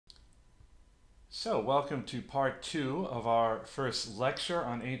So, welcome to part two of our first lecture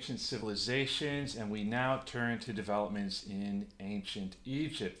on ancient civilizations, and we now turn to developments in ancient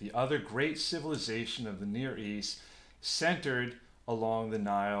Egypt, the other great civilization of the Near East, centered along the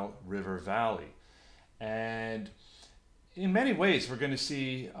Nile River Valley. And in many ways, we're going to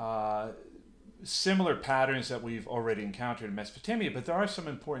see similar patterns that we've already encountered in Mesopotamia, but there are some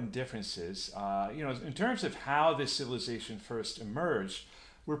important differences. In terms of how this civilization first emerged,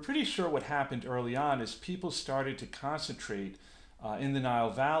 we're pretty sure what happened early on is people started to concentrate in the Nile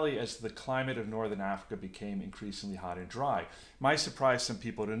Valley as the climate of northern Africa became increasingly hot and dry. It might surprise some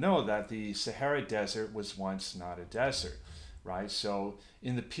people to know that the Sahara Desert was once not a desert, right? So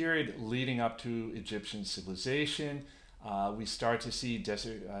in the period leading up to Egyptian civilization, we start to see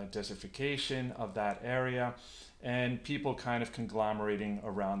desertification of that area and people kind of conglomerating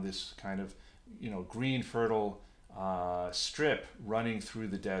around this kind of, green, fertile strip running through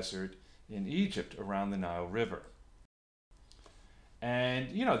the desert in Egypt around the Nile River. And,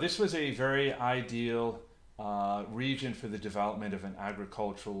 this was a very ideal region for the development of an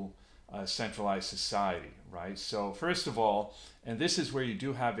agricultural centralized society, right? So first of all, and this is where you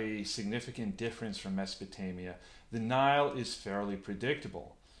do have a significant difference from Mesopotamia, the Nile is fairly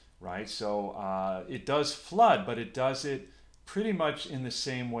predictable, right? So it does flood, but it does it pretty much in the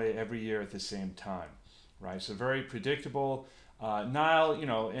same way every year at the same time, right? So very predictable. Nile,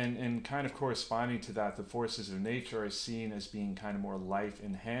 and kind of corresponding to that, the forces of nature are seen as being kind of more life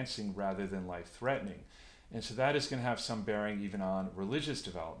enhancing rather than life threatening. And so that is going to have some bearing even on religious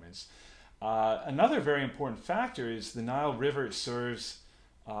developments. Another very important factor is the Nile River serves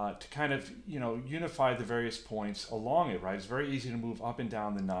to kind of, unify the various points along it, right? It's very easy to move up and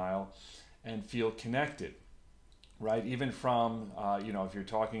down the Nile and feel connected, right? Even from, if you're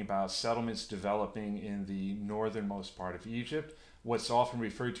talking about settlements developing in the northernmost part of Egypt, what's often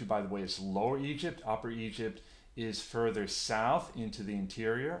referred to, by the way, as Lower Egypt. Upper Egypt is further south into the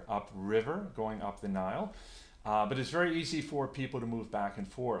interior, upriver, going up the Nile. But it's very easy for people to move back and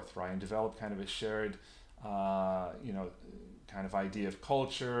forth, right? And develop kind of a shared, kind of idea of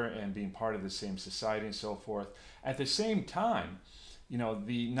culture and being part of the same society and so forth. At the same time,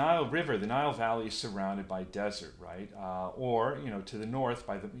 the Nile River, the Nile Valley is surrounded by desert, right? Or, to the north,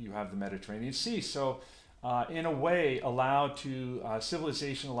 you have the Mediterranean Sea. So, in a way,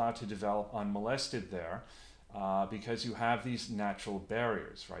 civilization allowed to develop unmolested there because you have these natural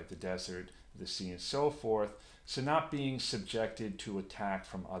barriers, right? The desert, the sea, and so forth. So not being subjected to attack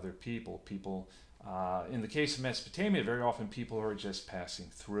from other people. In the case of Mesopotamia, very often people who are just passing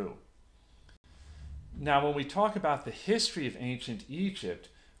through. Now, when we talk about the history of ancient Egypt,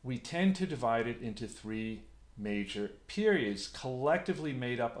 we tend to divide it into three major periods, collectively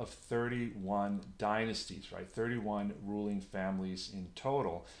made up of 31 dynasties, right? 31 ruling families in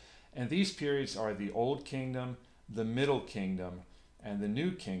total. And these periods are the Old Kingdom, the Middle Kingdom, and the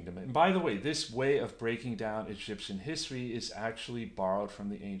New Kingdom. And by the way, this way of breaking down Egyptian history is actually borrowed from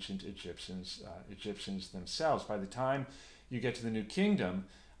the ancient Egyptians themselves. By the time you get to the New Kingdom,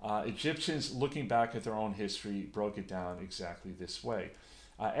 Egyptians, looking back at their own history, broke it down exactly this way.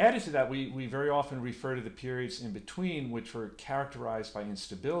 Added to that, we very often refer to the periods in between, which were characterized by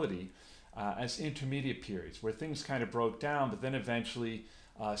instability, as intermediate periods, where things kind of broke down, but then eventually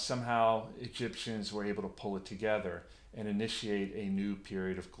somehow Egyptians were able to pull it together and initiate a new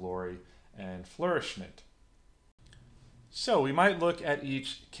period of glory and flourishment. So we might look at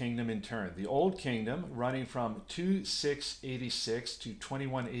each kingdom in turn. The Old Kingdom, running from 2686 to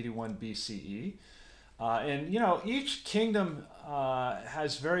 2181 BCE. Each kingdom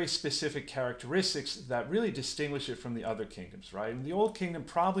has very specific characteristics that really distinguish it from the other kingdoms, right? And the Old Kingdom,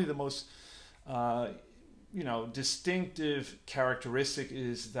 probably the most distinctive characteristic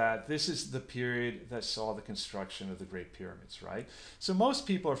is that this is the period that saw the construction of the Great Pyramids, right? So most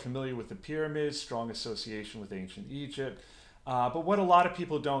people are familiar with the pyramids, strong association with ancient Egypt. But what a lot of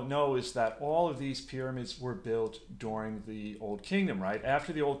people don't know is that all of these pyramids were built during the Old Kingdom, right?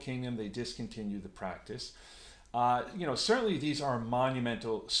 After the Old Kingdom, they discontinued the practice. Certainly these are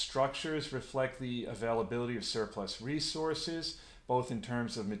monumental structures, reflect the availability of surplus resources, both in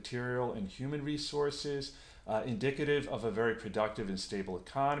terms of material and human resources, indicative of a very productive and stable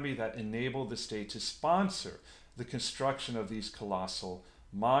economy that enabled the state to sponsor the construction of these colossal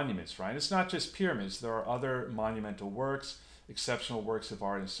monuments, right? It's not just pyramids. There are other monumental works, exceptional works of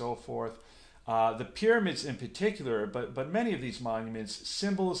art, and so forth. The pyramids in particular, but many of these monuments,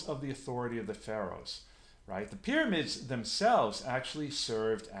 symbols of the authority of the pharaohs, right? The pyramids themselves actually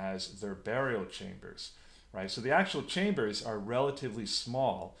served as their burial chambers, right? So the actual chambers are relatively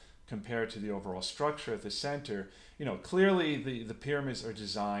small compared to the overall structure at the center, clearly the pyramids are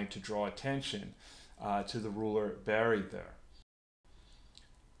designed to draw attention to the ruler buried there.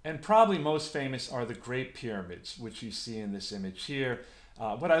 And probably most famous are the Great Pyramids, which you see in this image here.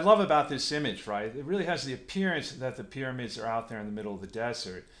 What I love about this image, right, it really has the appearance that the pyramids are out there in the middle of the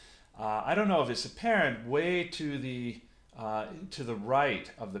desert. I don't know if it's apparent, way to the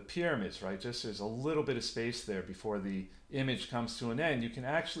right of the pyramids, right, just there's a little bit of space there before the image comes to an end, you can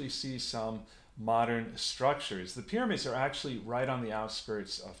actually see some modern structures. The pyramids are actually right on the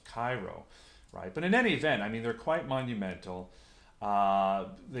outskirts of Cairo, right? But in any event, I mean, they're quite monumental.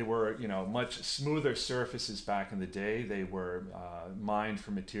 They were, much smoother surfaces back in the day. They were mined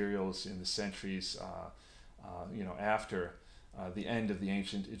for materials in the centuries, after the end of the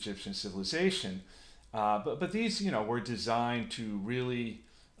ancient Egyptian civilization. But these, were designed to really,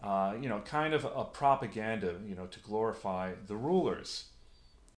 kind of a propaganda, to glorify the rulers.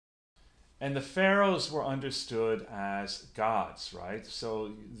 And the pharaohs were understood as gods, right?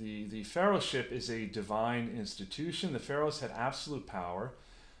 So the pharaohship is a divine institution. The pharaohs had absolute power.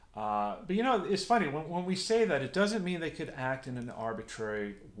 But it's funny, when we say that, it doesn't mean they could act in an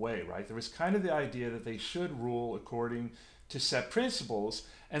arbitrary way, right? There was kind of the idea that they should rule according to set principles,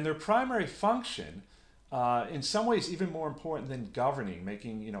 and their primary function, in some ways even more important than governing,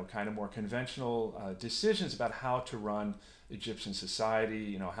 making, kind of more conventional decisions about how to run Egyptian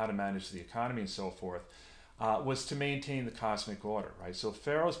society, how to manage the economy and so forth, was to maintain the cosmic order, right? So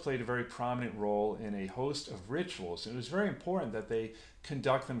pharaohs played a very prominent role in a host of rituals, and it was very important that they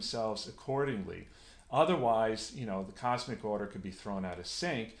conduct themselves accordingly. Otherwise, the cosmic order could be thrown out of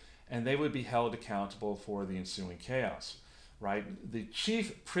sync, and they would be held accountable for the ensuing chaos, right? The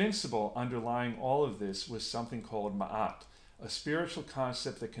chief principle underlying all of this was something called Ma'at, a spiritual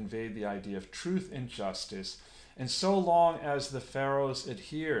concept that conveyed the idea of truth and justice. And so long as the pharaohs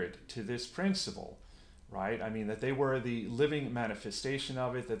adhered to this principle, right, I mean, that they were the living manifestation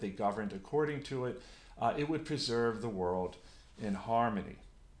of it, that they governed according to it, it would preserve the world in harmony.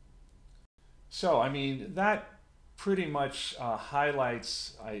 So, I mean, that pretty much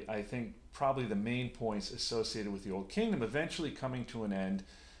highlights, I think, probably the main points associated with the Old Kingdom, eventually coming to an end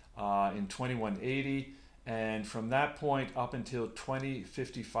in 2180. And from that point up until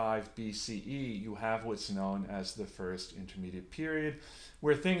 2055 BCE, you have what's known as the First Intermediate Period,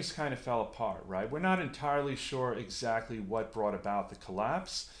 where things kind of fell apart, right? We're not entirely sure exactly what brought about the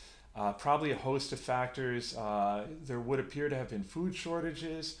collapse. Probably a host of factors. There would appear to have been food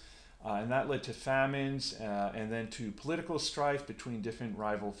shortages, and that led to famines, and then to political strife between different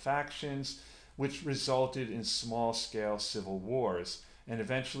rival factions, which resulted in small-scale civil wars, and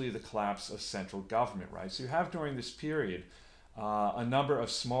eventually the collapse of central government, right? So you have during this period a number of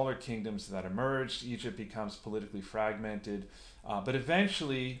smaller kingdoms that emerged. Egypt becomes politically fragmented, but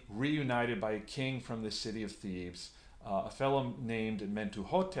eventually reunited by a king from the city of Thebes, a fellow named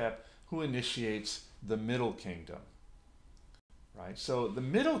Mentuhotep, who initiates the Middle Kingdom, right? So the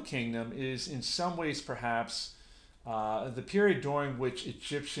Middle Kingdom is in some ways perhaps the period during which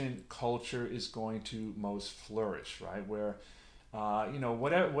Egyptian culture is going to most flourish, right? Where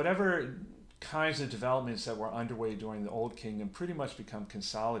whatever kinds of developments that were underway during the Old Kingdom pretty much become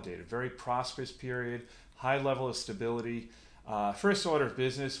consolidated. Very prosperous period, high level of stability. First order of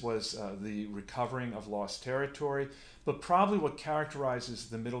business was the recovering of lost territory, but probably what characterizes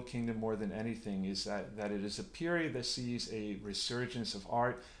the Middle Kingdom more than anything is that it is a period that sees a resurgence of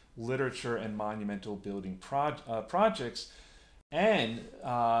art, literature, and monumental building projects. And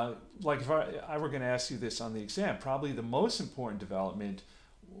like if I were going to ask you this on the exam, probably the most important development,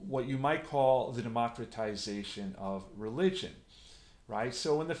 what you might call the democratization of religion, right?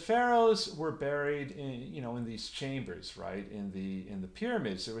 So when the pharaohs were buried in these chambers, right, in the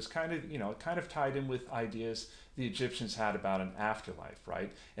pyramids, there was kind of tied in with ideas the Egyptians had about an afterlife,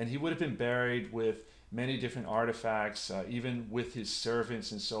 right? And he would have been buried with many different artifacts, even with his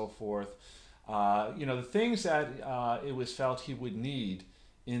servants and so forth. The things that it was felt he would need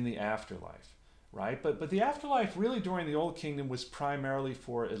in the afterlife, right? But the afterlife really during the Old Kingdom was primarily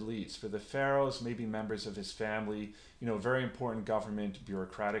for elites, for the pharaohs, maybe members of his family, very important government,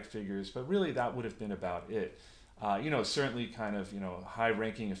 bureaucratic figures, but really that would have been about it. Certainly kind of,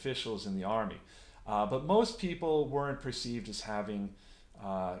 high-ranking officials in the army. But most people weren't perceived as having,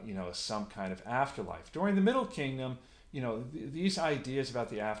 some kind of afterlife. During the Middle Kingdom, these ideas about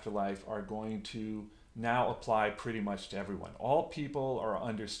the afterlife are going to now apply pretty much to everyone. All people are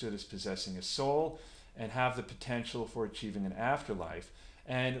understood as possessing a soul and have the potential for achieving an afterlife.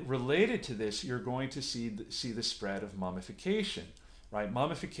 And related to this, you're going to see the spread of mummification, right?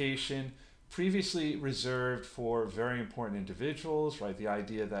 Mummification previously reserved for very important individuals, right? The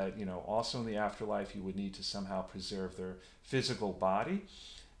idea that, also in the afterlife you would need to somehow preserve their physical body.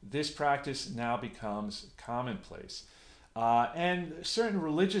 This practice now becomes commonplace. And certain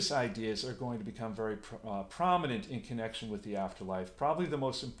religious ideas are going to become very prominent in connection with the afterlife, probably the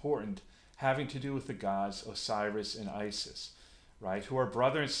most important having to do with the gods Osiris and Isis, right, who are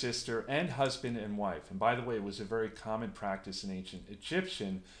brother and sister and husband and wife. And by the way, it was a very common practice in ancient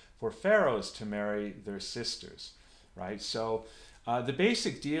Egyptian for pharaohs to marry their sisters, right? So the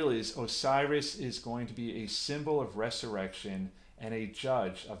basic deal is Osiris is going to be a symbol of resurrection and a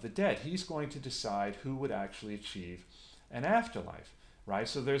judge of the dead. He's going to decide who would actually achieve an afterlife, right?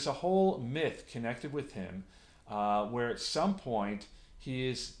 So there's a whole myth connected with him where at some point he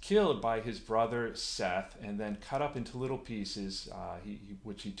is killed by his brother Seth and then cut up into little pieces,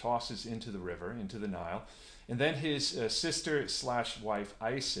 which he tosses into the river, into the Nile. And then his sister/wife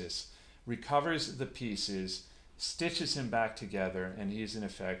Isis recovers the pieces, stitches him back together, and he is in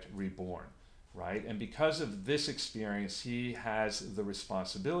effect reborn, right? And because of this experience, he has the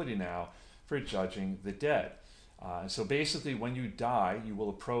responsibility now for judging the dead. So basically, when you die, you will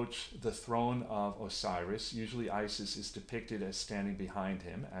approach the throne of Osiris. Usually Isis is depicted as standing behind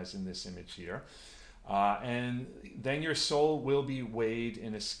him, as in this image here. And then your soul will be weighed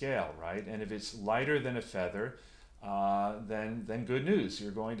in a scale, right? And if it's lighter than a feather, then good news.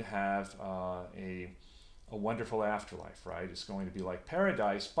 You're going to have a wonderful afterlife, right? It's going to be like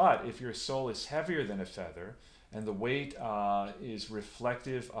paradise. But if your soul is heavier than a feather, and the weight is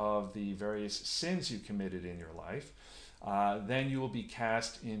reflective of the various sins you committed in your life, then you will be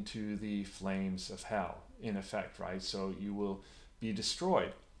cast into the flames of hell, in effect, right? So you will be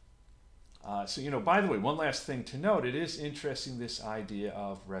destroyed. By the way, one last thing to note, it is interesting, this idea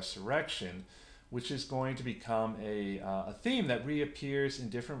of resurrection, which is going to become a theme that reappears in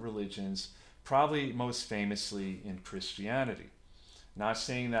different religions, probably most famously in Christianity. Not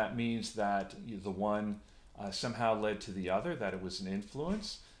saying that means that the one somehow led to the other, that it was an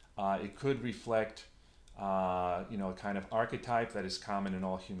influence. It could reflect, a kind of archetype that is common in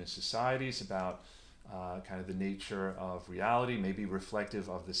all human societies about kind of the nature of reality, maybe reflective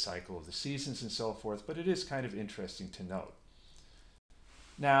of the cycle of the seasons and so forth, but it is kind of interesting to note.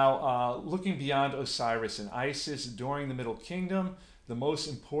 Now, looking beyond Osiris and Isis, during the Middle Kingdom, the most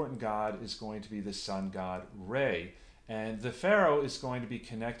important god is going to be the sun god Re. And the pharaoh is going to be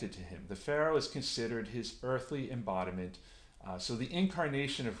connected to him. The pharaoh is considered his earthly embodiment, so the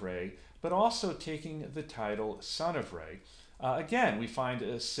incarnation of Re, but also taking the title son of Re. Again, we find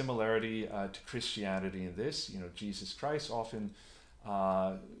a similarity to Christianity in this. Jesus Christ often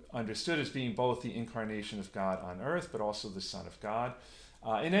understood as being both the incarnation of God on earth, but also the Son of God.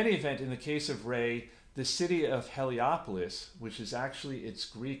 In any event, in the case of Re, the city of Heliopolis, which is actually its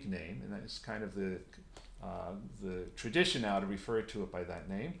Greek name, and that's kind of the tradition now to refer to it by that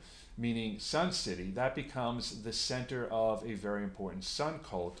name, meaning Sun City, that becomes the center of a very important sun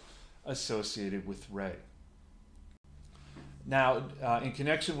cult associated with Re. Now, in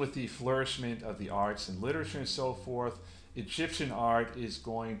connection with the flourishment of the arts and literature and so forth, Egyptian art is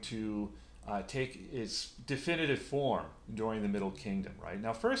going to take its definitive form during the Middle Kingdom, right?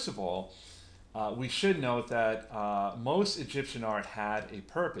 Now, first of all, we should note that most Egyptian art had a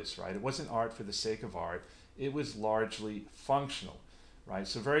purpose, right? It wasn't art for the sake of art. It was largely functional, right?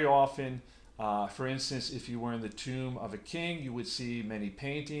 So very often, for instance, if you were in the tomb of a king, you would see many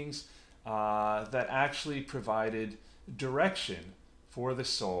paintings that actually provided direction for the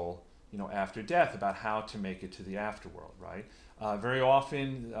soul, after death, about how to make it to the afterworld, right? Very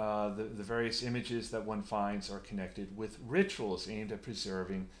often, the various images that one finds are connected with rituals aimed at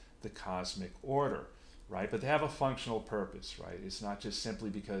preserving the cosmic order, right? But they have a functional purpose, right? It's not just simply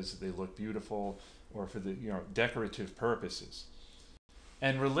because they look beautiful or for the decorative purposes.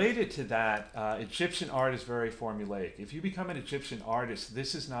 And related to that, Egyptian art is very formulaic. If you become an Egyptian artist,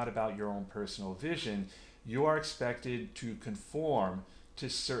 this is not about your own personal vision. You are expected to conform to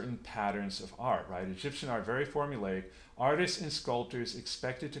certain patterns of art, right? Egyptian art, very formulaic. Artists and sculptors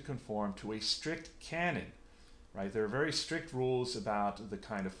expected to conform to a strict canon, right? There are very strict rules about the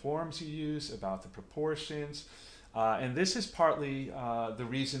kind of forms you use, about the proportions, and this is partly the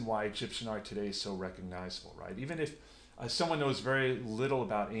reason why Egyptian art today is so recognizable, right? Even if someone knows very little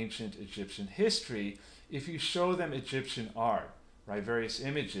about ancient Egyptian history, if you show them Egyptian art, right, various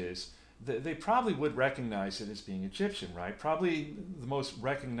images, they probably would recognize it as being Egyptian, right? Probably the most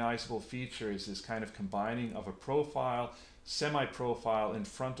recognizable feature is this kind of combining of a profile, semi-profile, and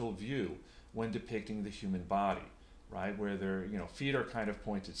frontal view when depicting the human body, right? Where their feet are kind of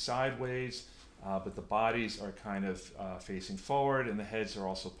pointed sideways, but the bodies are kind of facing forward and the heads are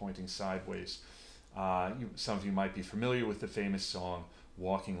also pointing sideways. Some of you might be familiar with the famous song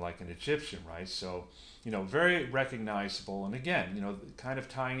Walking Like an Egyptian, right? So, very recognizable, and again, kind of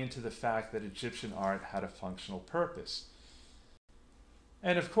tying into the fact that Egyptian art had a functional purpose.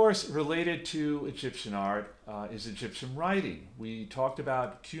 And of course, related to Egyptian art is Egyptian writing. We talked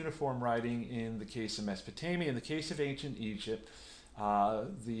about cuneiform writing in the case of Mesopotamia. In the case of ancient Egypt,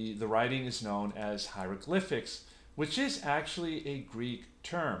 the writing is known as hieroglyphics, which is actually a Greek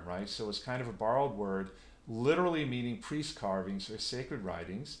term, right? So it's kind of a borrowed word, literally meaning priest carvings or sacred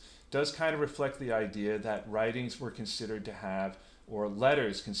writings. Does kind of reflect the idea that writings were considered to have, or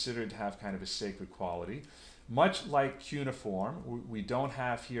letters considered to have, kind of a sacred quality. Much like cuneiform, we don't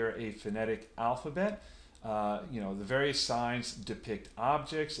have here a phonetic alphabet. The various signs depict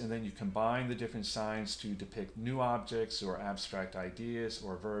objects, and then you combine the different signs to depict new objects or abstract ideas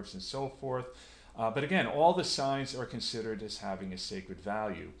or verbs and so forth. But again, all the signs are considered as having a sacred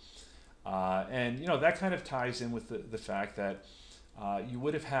value. And that kind of ties in with the fact that you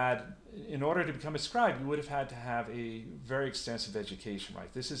would have had, in order to become a scribe, you would have had to have a very extensive education,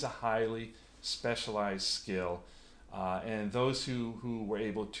 right? This is a highly specialized skill, and those who were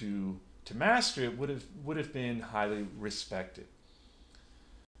able to master it would have been highly respected.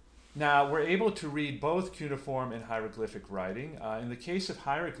 Now, we're able to read both cuneiform and hieroglyphic writing. In the case of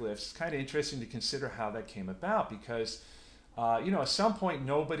hieroglyphs, it's kind of interesting to consider how that came about, because at some point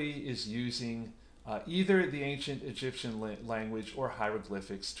nobody is using either the ancient Egyptian language or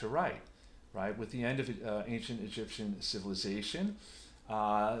hieroglyphics to write, right? With the end of ancient Egyptian civilization,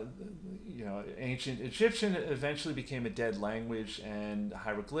 ancient Egyptian eventually became a dead language, and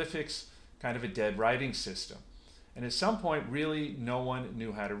hieroglyphics kind of a dead writing system. And at some point, really, no one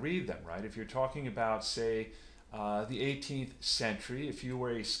knew how to read them, right? If you're talking about, say, the 18th century, if you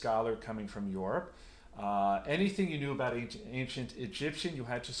were a scholar coming from Europe, anything you knew about ancient Egyptian, you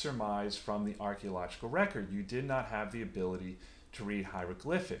had to surmise from the archaeological record. You did not have the ability to read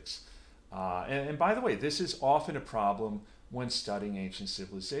hieroglyphics. And by the way, this is often a problem when studying ancient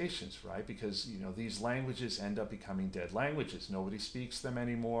civilizations, right? Because these languages end up becoming dead languages. Nobody speaks them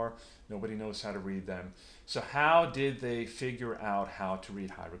anymore. Nobody knows how to read them. So how did they figure out how to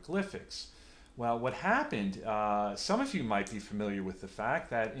read hieroglyphics? Well, what happened, some of you might be familiar with the fact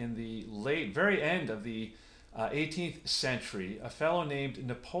that in the very end of the 18th century, a fellow named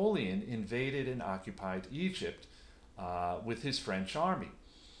Napoleon invaded and occupied Egypt with his French army.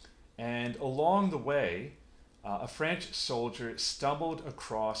 And along the way, a French soldier stumbled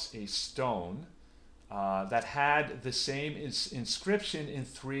across a stone that had the same inscription in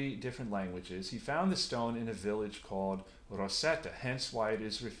 3 different languages. He found the stone in a village called Rosetta, hence why it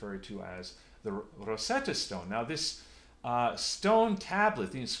is referred to as the Rosetta Stone. Now, this stone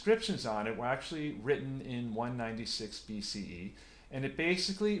tablet, the inscriptions on it were actually written in 196 BCE, and it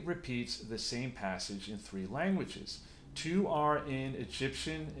basically repeats the same passage in 3 languages. 2 are in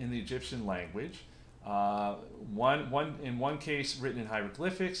the Egyptian language. In one case written in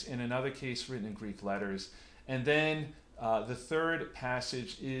hieroglyphics, in another case written in Greek letters, and then the 3rd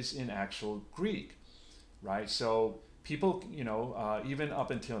passage is in actual Greek, right? So people, even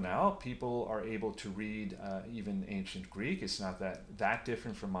up until now, people are able to read even ancient Greek. It's not that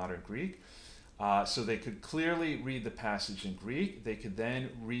different from modern Greek. So they could clearly read the passage in Greek. They could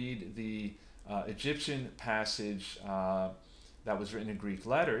then read the Egyptian passage that was written in Greek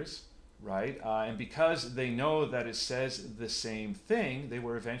letters, right? And because they know that it says the same thing, they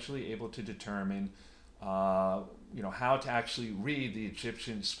were eventually able to determine how to actually read the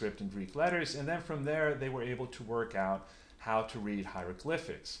Egyptian script in Greek letters, and then from there they were able to work out how to read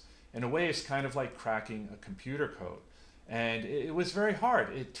hieroglyphics. In a way, it's kind of like cracking a computer code. And it was very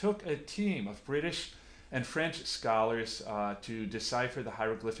hard. It took a team of British and French scholars to decipher the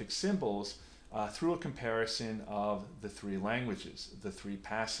hieroglyphic symbols through a comparison of the 3 languages, the 3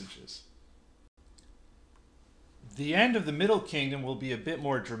 passages. The end of the Middle Kingdom will be a bit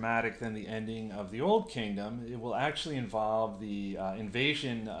more dramatic than the ending of the Old Kingdom. It will actually involve the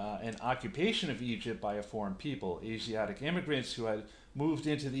invasion and occupation of Egypt by a foreign people, Asiatic immigrants who had moved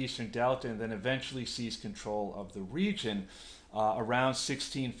into the Eastern Delta and then eventually seized control of the region around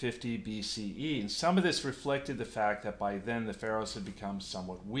 1650 BCE. And some of this reflected the fact that by then the pharaohs had become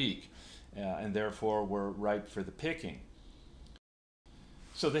somewhat weak and therefore were ripe for the picking.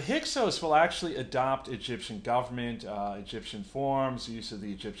 So the Hyksos will actually adopt Egyptian government, Egyptian forms, use of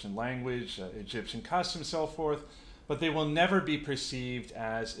the Egyptian language, Egyptian customs, so forth, but they will never be perceived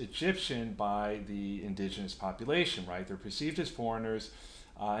as Egyptian by the indigenous population, right? They're perceived as foreigners,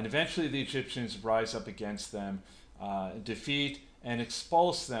 and eventually the Egyptians rise up against them, defeat and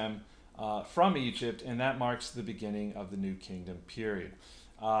expulse them from Egypt, and that marks the beginning of the New Kingdom period.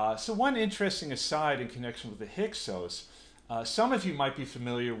 So one interesting aside in connection with the Hyksos, some of you might be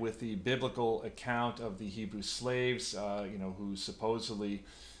familiar with the biblical account of the Hebrew slaves, who supposedly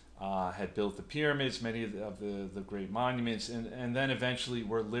had built the pyramids, many of the great monuments, and then eventually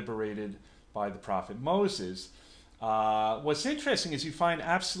were liberated by the prophet Moses. What's interesting is you find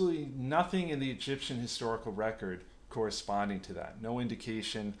absolutely nothing in the Egyptian historical record corresponding to that. No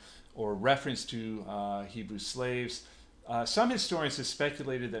indication or reference to Hebrew slaves. Some historians have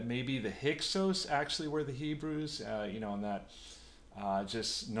speculated that maybe the Hyksos actually were the Hebrews, and that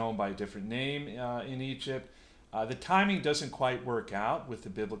just known by a different name in Egypt. The timing doesn't quite work out with the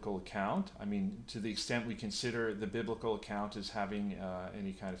biblical account. I mean, to the extent we consider the biblical account as having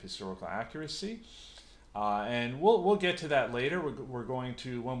any kind of historical accuracy. And we'll get to that later. We're going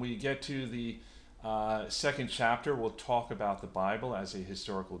to, when we get to the second chapter, we'll talk about the Bible as a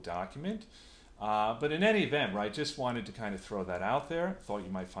historical document. But in any event, right, just wanted to kind of throw that out there. Thought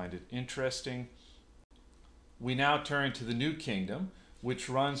you might find it interesting. We now turn to the New Kingdom, which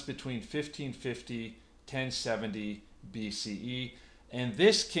runs between 1550 1070 BCE, and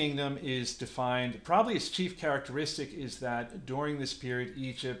this kingdom is defined, probably its chief characteristic is that during this period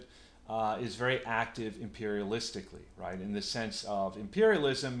Egypt is very active imperialistically, right, in the sense of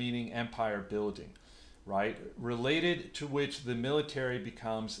imperialism meaning empire building, right, related to which the military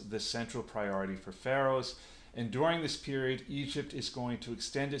becomes the central priority for pharaohs. And during this period, Egypt is going to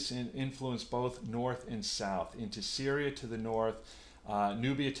extend its influence both north and south, into Syria to the north,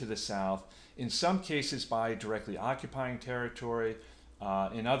 Nubia to the south, in some cases by directly occupying territory,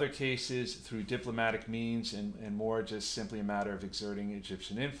 in other cases through diplomatic means, and more just simply a matter of exerting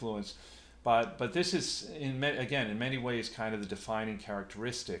Egyptian influence. But this is, again, in many ways kind of the defining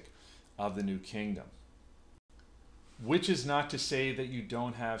characteristic of the New Kingdom. Which is not to say that you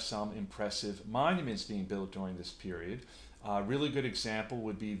don't have some impressive monuments being built during this period. A really good example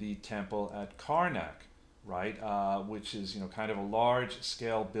would be the temple at Karnak, right, which is kind of a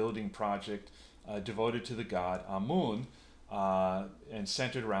large-scale building project devoted to the god Amun and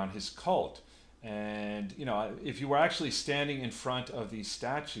centered around his cult. And if you were actually standing in front of these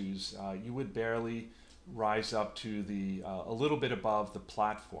statues, you would barely rise up to the a little bit above the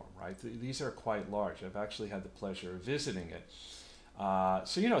platform, right? These are quite large. I've actually had the pleasure of visiting it.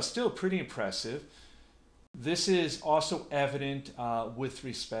 So still pretty impressive. This is also evident with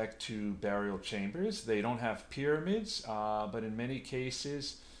respect to burial chambers. They don't have pyramids, but in many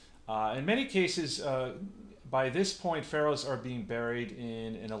cases, by this point, pharaohs are being buried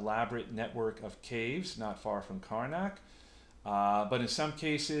in an elaborate network of caves not far from Karnak. But in some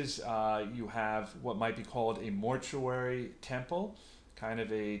cases, you have what might be called a mortuary temple, kind of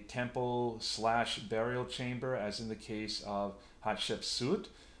a temple/burial chamber, as in the case of Hatshepsut,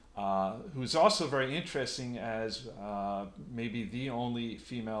 who's also very interesting as maybe the only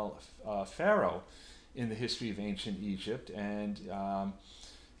female pharaoh in the history of ancient Egypt. And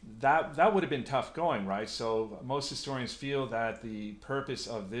that would have been tough going, right? So most historians feel that the purpose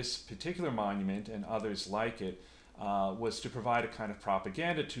of this particular monument and others like it was to provide a kind of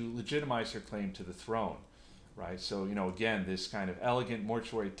propaganda to legitimize her claim to the throne, right? So, again, this kind of elegant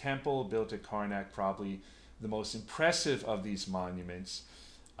mortuary temple built at Karnak, probably the most impressive of these monuments.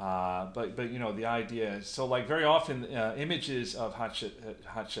 But the idea, so like very often images of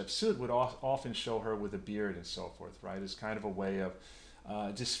Hatshepsut would often show her with a beard and so forth, right? As kind of a way of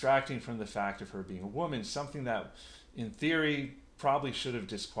distracting from the fact of her being a woman, something that in theory probably should have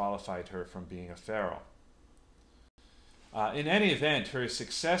disqualified her from being a pharaoh. In any event, her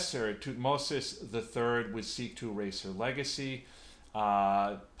successor, Thutmosis III, would seek to erase her legacy.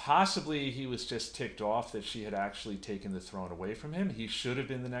 Possibly he was just ticked off that she had actually taken the throne away from him. He should have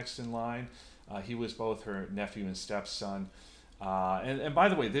been the next in line. He was both her nephew and stepson. And by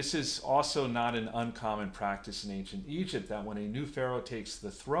the way, this is also not an uncommon practice in ancient Egypt, that when a new pharaoh takes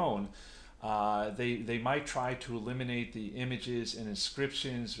the throne, they might try to eliminate the images and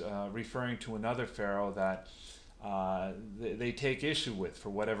inscriptions referring to another pharaoh that they take issue with for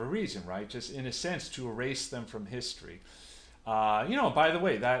whatever reason, right? Just in a sense to erase them from history. By the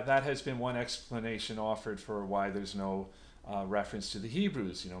way, that has been one explanation offered for why there's no reference to the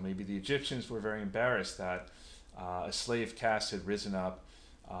Hebrews. Maybe the Egyptians were very embarrassed that a slave caste had risen up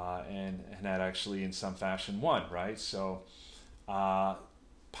and had actually in some fashion won, right? So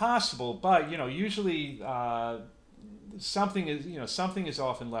possible, but usually something is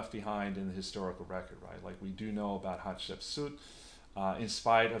often left behind in the historical record, right? Like we do know about Hatshepsut, in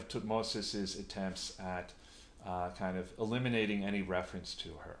spite of Thutmosis's attempts at kind of eliminating any reference to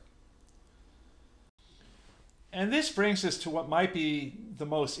her. And this brings us to what might be the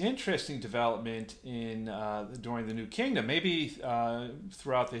most interesting development in during the New Kingdom, maybe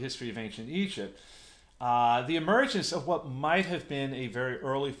throughout the history of ancient Egypt, the emergence of what might have been a very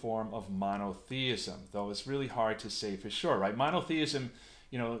early form of monotheism, though it's really hard to say for sure, right? Monotheism,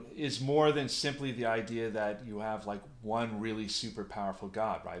 is more than simply the idea that you have like one really super powerful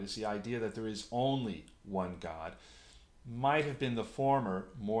God, right? It's the idea that there is only one God. Might have been the former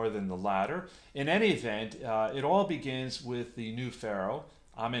more than the latter. In any event, it all begins with the new pharaoh,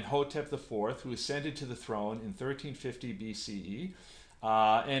 Amenhotep IV, who ascended to the throne in 1350 BCE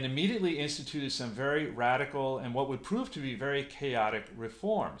and immediately instituted some very radical and what would prove to be very chaotic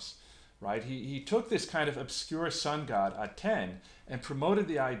reforms. Right? He took this kind of obscure sun god, Aten, and promoted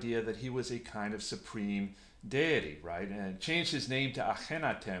the idea that he was a kind of supreme deity, right? And changed his name to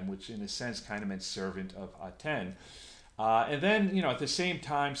Akhenaten, which in a sense kind of meant servant of Aten. And then, at the same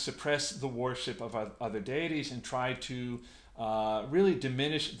time, suppressed the worship of other deities and tried to really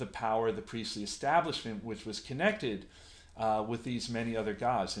diminish the power of the priestly establishment, which was connected with these many other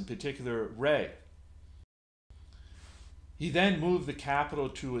gods, in particular Re. He then moved the capital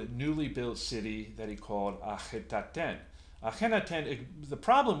to a newly built city that he called Akhetaten. Akhenaten, the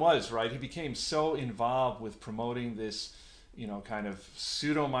problem was, right, he became so involved with promoting this, kind of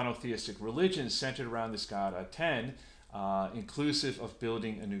pseudo-monotheistic religion centered around this god Aten, inclusive of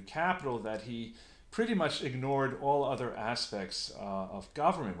building a new capital, that he pretty much ignored all other aspects of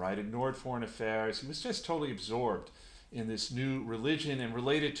government, right? Ignored foreign affairs. He was just totally absorbed in this new religion and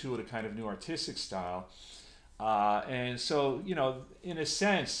related to it a kind of new artistic style. And so, in a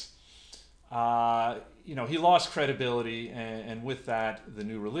sense, he lost credibility, and with that, the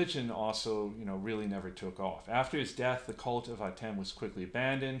new religion also, really never took off. After his death, the cult of Aten was quickly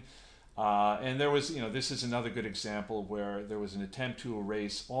abandoned. And there was, this is another good example where there was an attempt to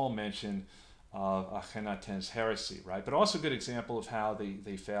erase all mention of Akhenaten's heresy, right? But also a good example of how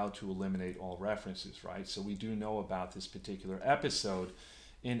they failed to eliminate all references, right? So we do know about this particular episode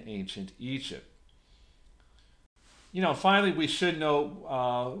in ancient Egypt. Finally, we should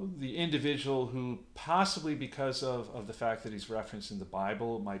know the individual who possibly because of the fact that he's referenced in the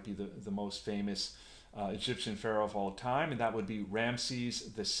Bible might be the most famous Egyptian pharaoh of all time, and that would be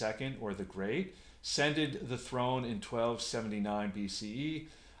Ramses II, or the Great, ascended the throne in 1279 BCE.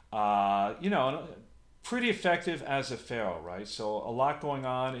 Pretty effective as a pharaoh, right? So a lot going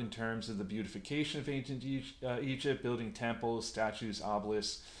on in terms of the beautification of ancient Egypt, building temples, statues,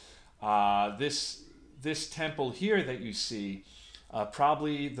 obelisks. This temple here that you see,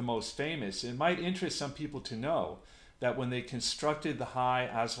 probably the most famous, it might interest some people to know that when they constructed the High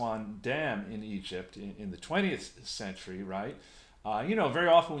Aswan Dam in Egypt in the 20th century, right? Very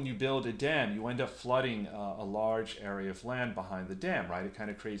often when you build a dam, you end up flooding a large area of land behind the dam, right? It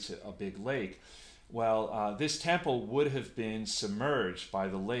kind of creates a big lake. Well, this temple would have been submerged by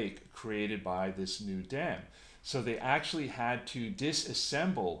the lake created by this new dam. So they actually had to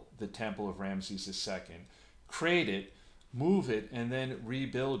disassemble the temple of Ramses II, create it, move it, and then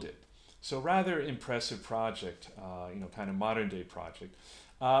rebuild it. So rather impressive project, kind of modern day project.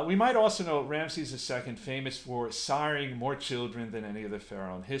 We might also know Ramses II, famous for siring more children than any other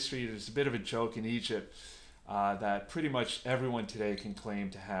pharaoh in history. There's a bit of a joke in Egypt that pretty much everyone today can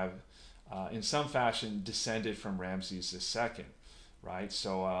claim to have, in some fashion, descended from Ramses II, right?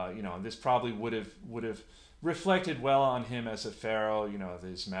 So, this probably would have reflected well on him as a pharaoh,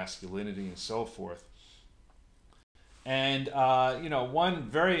 his masculinity and so forth. And, one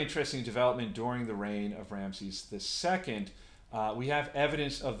very interesting development during the reign of Ramses II, we have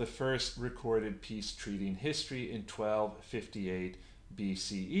evidence of the first recorded peace treaty in history in 1258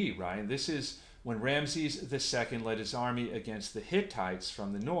 BCE, right? And this is when Ramses II led his army against the Hittites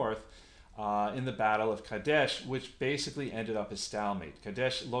from the north in the Battle of Kadesh, which basically ended up a stalemate.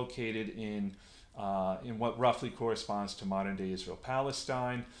 Kadesh, located in what roughly corresponds to modern-day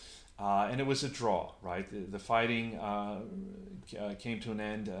Israel-Palestine, and it was a draw, right? The fighting came to an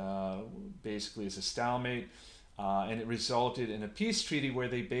end basically as a stalemate, and it resulted in a peace treaty where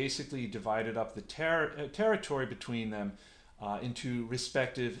they basically divided up the territory between them into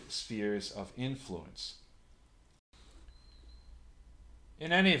respective spheres of influence.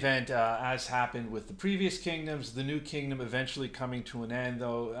 In any event, as happened with the previous kingdoms, the new kingdom eventually coming to an end,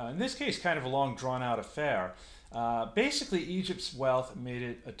 though in this case kind of a long drawn-out affair. Basically, Egypt's wealth made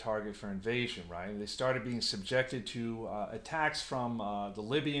it a target for invasion, right? They started being subjected to attacks from the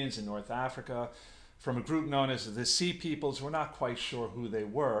Libyans in North Africa, from a group known as the Sea Peoples. We're not quite sure who they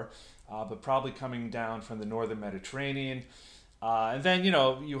were, but probably coming down from the northern Mediterranean. And then,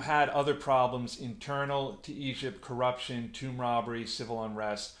 you had other problems internal to Egypt: corruption, tomb robbery, civil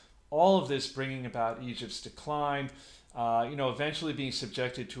unrest, all of this bringing about Egypt's decline, eventually being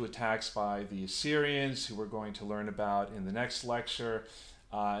subjected to attacks by the Assyrians, who we're going to learn about in the next lecture,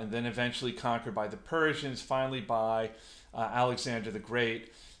 and then eventually conquered by the Persians, finally by Alexander the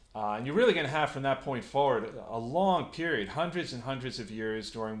Great. And you're really going to have from that point forward a long period, hundreds and hundreds of years,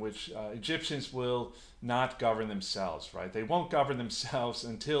 during which Egyptians will not govern themselves, right? They won't govern themselves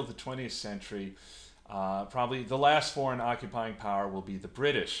until the 20th century. Probably the last foreign occupying power will be the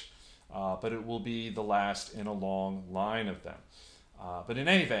British, but it will be the last in a long line of them. But in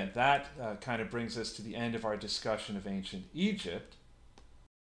any event, that kind of brings us to the end of our discussion of ancient Egypt.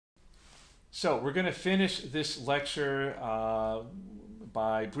 So we're going to finish this lecture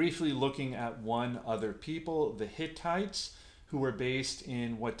by briefly looking at one other people, the Hittites, who were based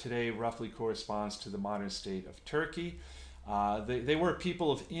in what today roughly corresponds to the modern state of Turkey. They were people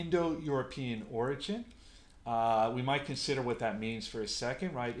of Indo-European origin. We might consider what that means for a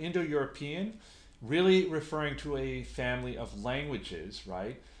second, right? Indo-European, really referring to a family of languages,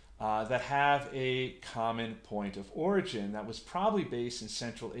 right, that have a common point of origin that was probably based in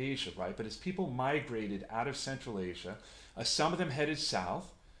Central Asia, right? But as people migrated out of Central Asia, some of them headed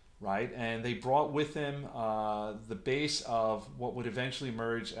south, right? And they brought with them the base of what would eventually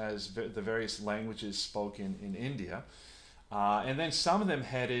emerge as the various languages spoken in India. And then some of them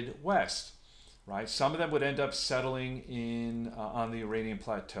headed west, right? Some of them would end up settling in on the Iranian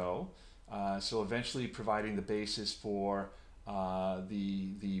plateau, so eventually providing the basis for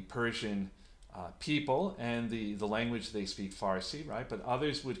the Persian people and the language they speak, Farsi, right? But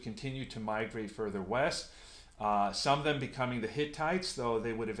others would continue to migrate further west. Some of them becoming the Hittites, though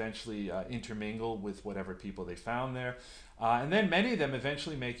they would eventually intermingle with whatever people they found there. And then many of them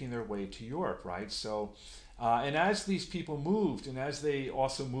eventually making their way to Europe, right? So, and as these people moved, and as they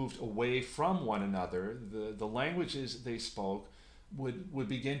also moved away from one another, the languages they spoke would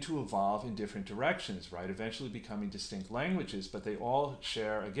begin to evolve in different directions, right? Eventually becoming distinct languages, but they all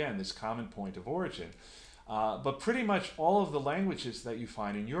share, again, this common point of origin. But pretty much all of the languages that you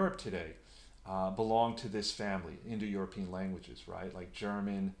find in Europe today belong to this family, Indo-European languages, right? Like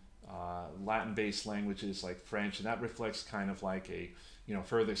German, Latin-based languages like French, and that reflects kind of like a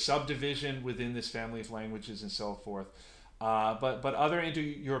further subdivision within this family of languages and so forth. But other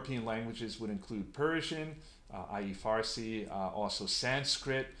Indo-European languages would include Persian, i.e. Farsi, also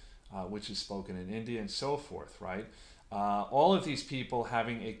Sanskrit, which is spoken in India, and so forth, right? All of these people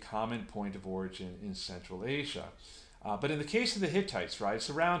having a common point of origin in Central Asia. But in the case of the Hittites, right, it's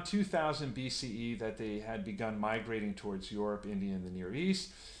around 2000 BCE that they had begun migrating towards Europe, India, and the Near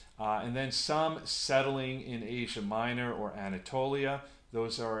East, and then some settling in Asia Minor or Anatolia.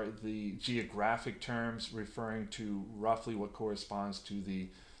 Those are the geographic terms referring to roughly what corresponds to the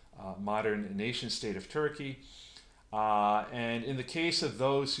modern nation state of Turkey. And in the case of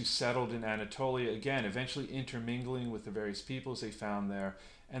those who settled in Anatolia, again, eventually intermingling with the various peoples they found there,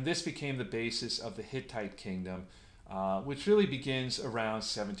 and this became the basis of the Hittite kingdom, which really begins around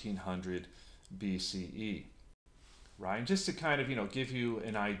 1700 BCE. Right, and just to kind of give you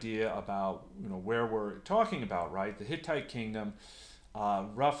an idea about where we're talking about, right? The Hittite kingdom,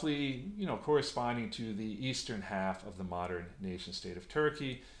 roughly corresponding to the eastern half of the modern nation state of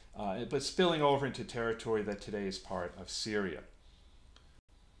Turkey, but spilling over into territory that today is part of Syria.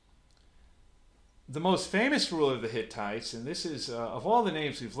 The most famous ruler of the Hittites, and this is of all the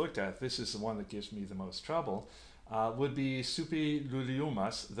names we've looked at, this is the one that gives me the most trouble, would be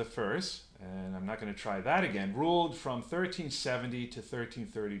Suppiluliuma I, and I'm not going to try that again, ruled from 1370 to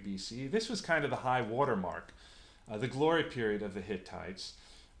 1330 BC. This was kind of the high watermark, the glory period of the Hittites,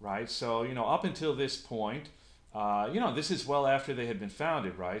 right? So, up until this point, this is well after they had been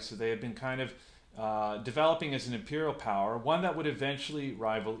founded, right? So they had been kind of developing as an imperial power, one that would eventually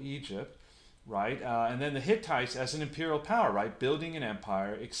rival Egypt, right? And then the Hittites as an imperial power, right? Building an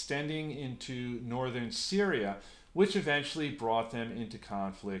empire, extending into northern Syria, which eventually brought them into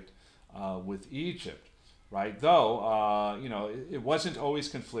conflict with Egypt, right? Though, it wasn't always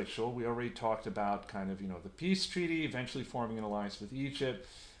conflictual. We already talked about kind of, the peace treaty, eventually forming an alliance with Egypt,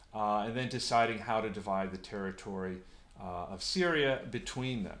 and then deciding how to divide the territory of Syria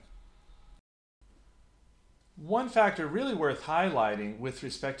between them. One factor really worth highlighting with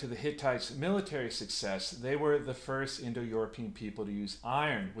respect to the Hittites' military success, they were the first Indo-European people to use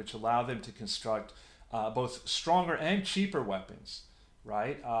iron, which allowed them to construct both stronger and cheaper weapons,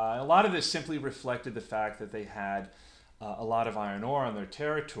 right? A lot of this simply reflected the fact that they had a lot of iron ore on their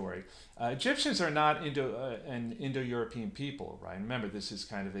territory. Egyptians are not an Indo-European people, right? Remember, this is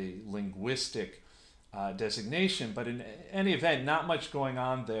kind of a linguistic designation, but in any event, not much going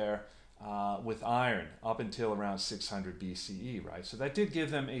on there with iron up until around 600 BCE, right? So that did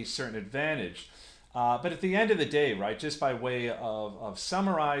give them a certain advantage. But at the end of the day, right, just by way of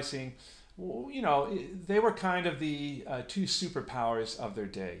summarizing, you know, they were kind of the two superpowers of their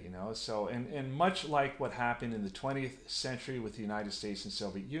day, you know. So, and much like what happened in the 20th century with the United States and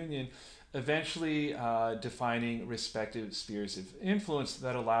Soviet Union, eventually defining respective spheres of influence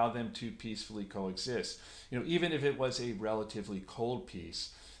that allow them to peacefully coexist. You know, even if it was a relatively cold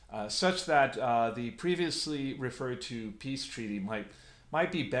peace, such that the previously referred to peace treaty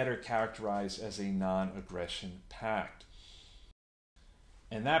might be better characterized as a non-aggression pact.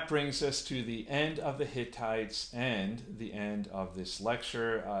 And that brings us to the end of the Hittites and the end of this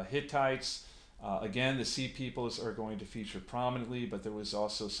lecture. Hittites, again, the Sea Peoples are going to feature prominently, but there was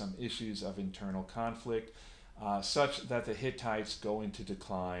also some issues of internal conflict, such that the Hittites go into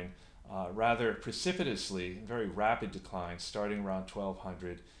decline rather precipitously, very rapid decline, starting around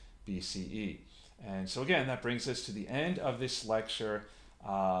 1200 BCE. And so again, that brings us to the end of this lecture.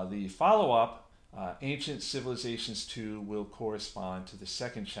 The follow-up, Ancient Civilizations 2, will correspond to the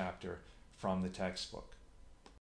second chapter from the textbook.